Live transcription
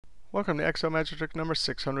Welcome to Excel Magic Trick number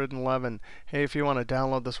 611. Hey, if you want to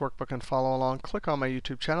download this workbook and follow along, click on my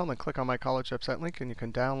YouTube channel, then click on my college website link, and you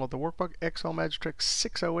can download the workbook, Excel Magic Trick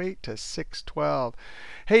 608 to 612.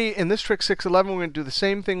 Hey, in this trick 611, we're going to do the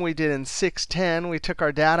same thing we did in 610. We took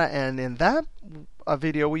our data, and in that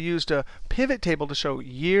video, we used a pivot table to show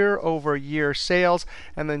year-over-year sales,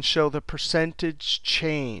 and then show the percentage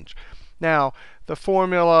change. Now, the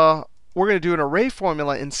formula, we're going to do an array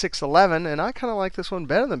formula in 611, and I kind of like this one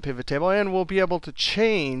better than pivot table, and we'll be able to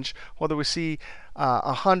change whether we see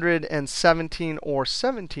 117 or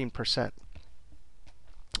 17%.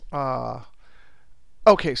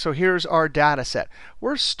 OK, so here's our data set.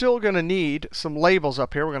 We're still going to need some labels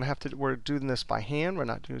up here. We're doing this by hand. We're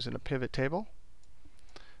not using a pivot table.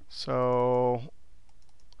 So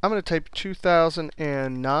I'm going to type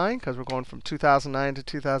 2009 because we're going from 2009 to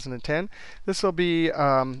 2010. This will be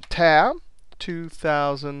tab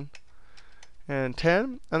 2010. And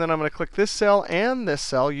then I'm going to click this cell and this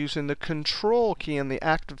cell using the Control key in the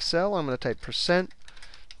active cell. I'm going to type percent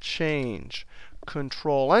change.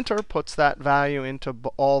 Control Enter puts that value into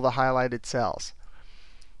all the highlighted cells.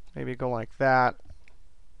 Maybe go like that.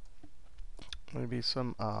 Maybe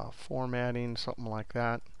some formatting, something like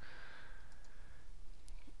that.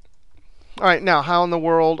 All right, now how in the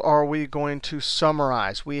world are we going to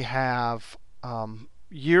summarize? We have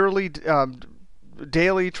daily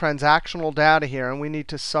transactional data here, and we need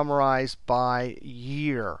to summarize by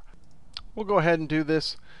year. We'll go ahead and do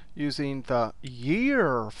this using the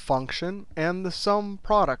year function and the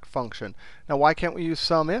SUMPRODUCT function. Now, why can't we use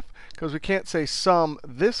SUMIF? Because we can't say sum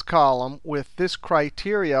this column with this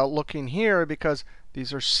criteria looking here, because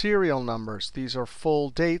these are serial numbers. These are full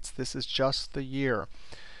dates. This is just the year.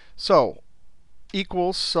 So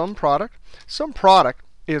equals SUMPRODUCT. SUMPRODUCT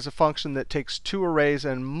is a function that takes two arrays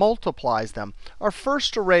and multiplies them. Our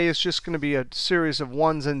first array is just going to be a series of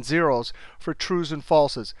ones and zeros for trues and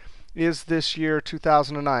falses. Is this year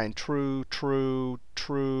 2009? True, true,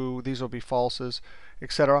 true. These will be falses,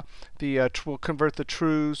 etc. We'll convert the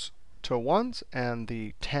trues to ones and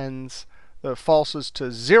the falses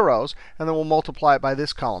to zeros, and then we'll multiply it by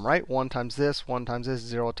this column, right? 1 times this, 1 times this,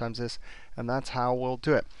 0 times this, and that's how we'll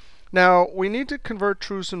do it. Now, we need to convert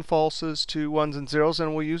trues and falses to ones and zeros,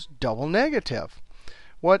 and we'll use double negative.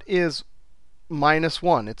 What is minus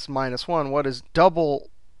 1? It's minus 1. What is double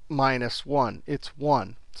minus 1? It's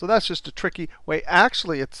 1. So that's just a tricky way.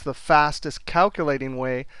 Actually, it's the fastest calculating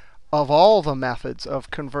way of all the methods of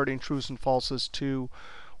converting trues and falses to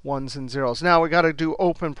ones and zeros. Now, we got to do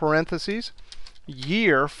open parentheses,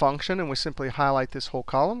 year function, and we simply highlight this whole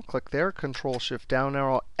column. Click there, Control-Shift down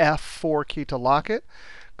arrow, F4 key to lock it.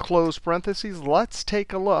 Close parentheses. Let's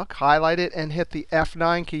take a look. Highlight it and hit the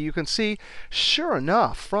F9 key. You can see, sure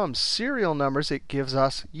enough, from serial numbers, it gives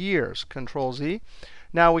us years. Control-Z.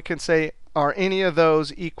 Now we can say, are any of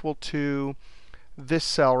those equal to this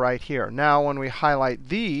cell right here? Now, when we highlight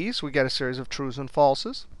these, we get a series of trues and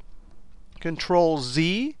falses.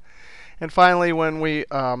 Control-Z. And finally, when we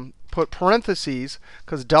put parentheses,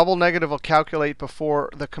 because double negative will calculate before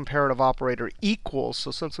the comparative operator equals.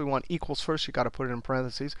 So since we want equals first, you've got to put it in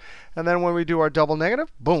parentheses. And then when we do our double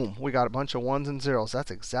negative, boom, we got a bunch of ones and zeros. That's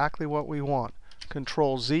exactly what we want.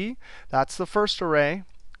 Control-Z. That's the first array,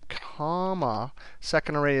 comma.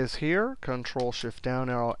 Second array is here. Control-Shift down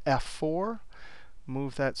arrow, F4.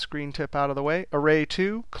 Move that screen tip out of the way. Array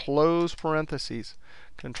 2, close parentheses.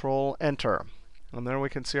 Control-Enter. And there we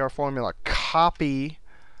can see our formula. Copy,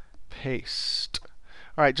 paste.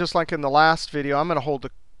 All right, just like in the last video, I'm going to hold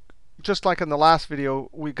just like in the last video,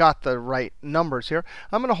 we got the right numbers here.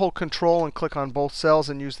 I'm going to hold Control and click on both cells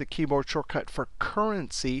and use the keyboard shortcut for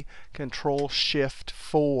currency,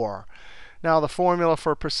 Control-Shift-4. Now, the formula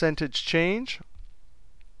for percentage change.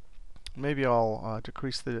 Maybe I'll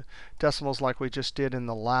decrease the decimals like we just did in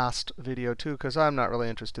the last video, too, because I'm not really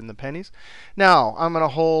interested in the pennies. Now, I'm going to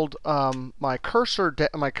hold my cursor,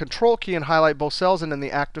 my Control key, and highlight both cells. And in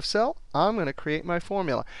the active cell, I'm going to create my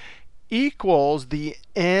formula. Equals the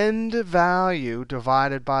end value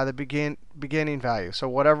divided by the beginning value. So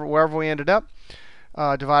wherever we ended up,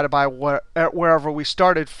 divided by wherever we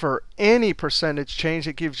started for any percentage change,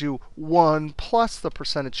 it gives you 1 plus the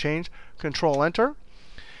percentage change. Control-Enter.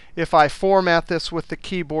 If I format this with the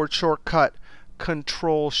keyboard shortcut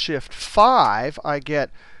Control-Shift-5, I get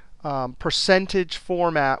percentage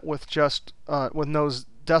format with just with no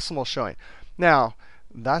decimals showing. Now,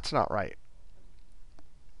 that's not right.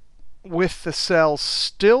 With the cell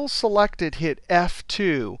still selected, hit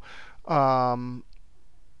F2.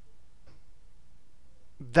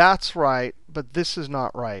 That's right, but this is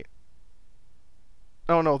not right.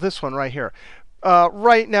 Oh, no, this one right here.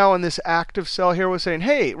 right now in this active cell here, we're saying,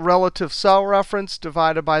 hey, relative cell reference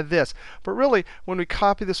divided by this. But really, when we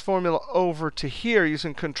copy this formula over to here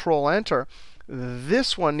using Control-Enter,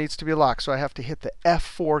 this one needs to be locked. So I have to hit the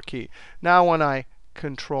F4 key. Now when I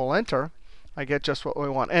Control-Enter, I get just what we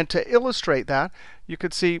want. And to illustrate that, you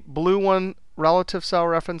could see blue one, relative cell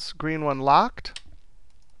reference, green one locked.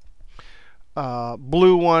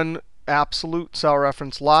 Blue one, absolute cell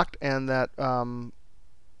reference locked. And that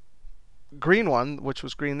green one, which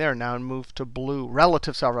was green there, now moved to blue,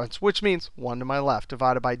 relative cell reference, which means 1 to my left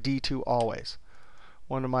divided by D2 always.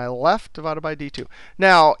 1 to my left divided by D2.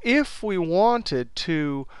 Now, if we wanted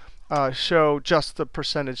to show just the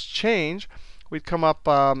percentage change, we'd come up,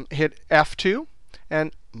 hit F2,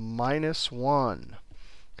 and -1.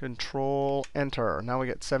 Control-Enter. Now we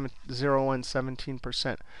get 0 and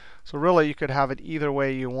 17%. So really, you could have it either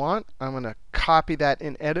way you want. I'm going to copy that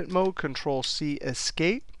in edit mode. Control-C,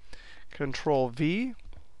 escape. Control-V.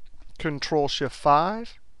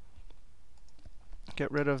 Control-Shift-5.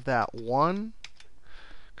 Get rid of that 1.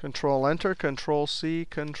 Control-Enter, Control-C,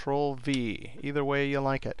 Control-V. Either way you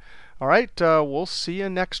like it. All right, we'll see you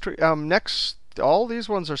next. All these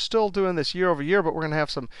ones are still doing this year over year, but we're going to have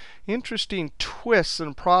some interesting twists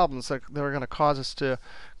and problems that are going to cause us to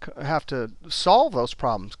have to solve those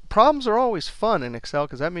problems. Problems are always fun in Excel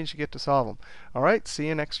because that means you get to solve them. All right, see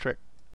you next trick.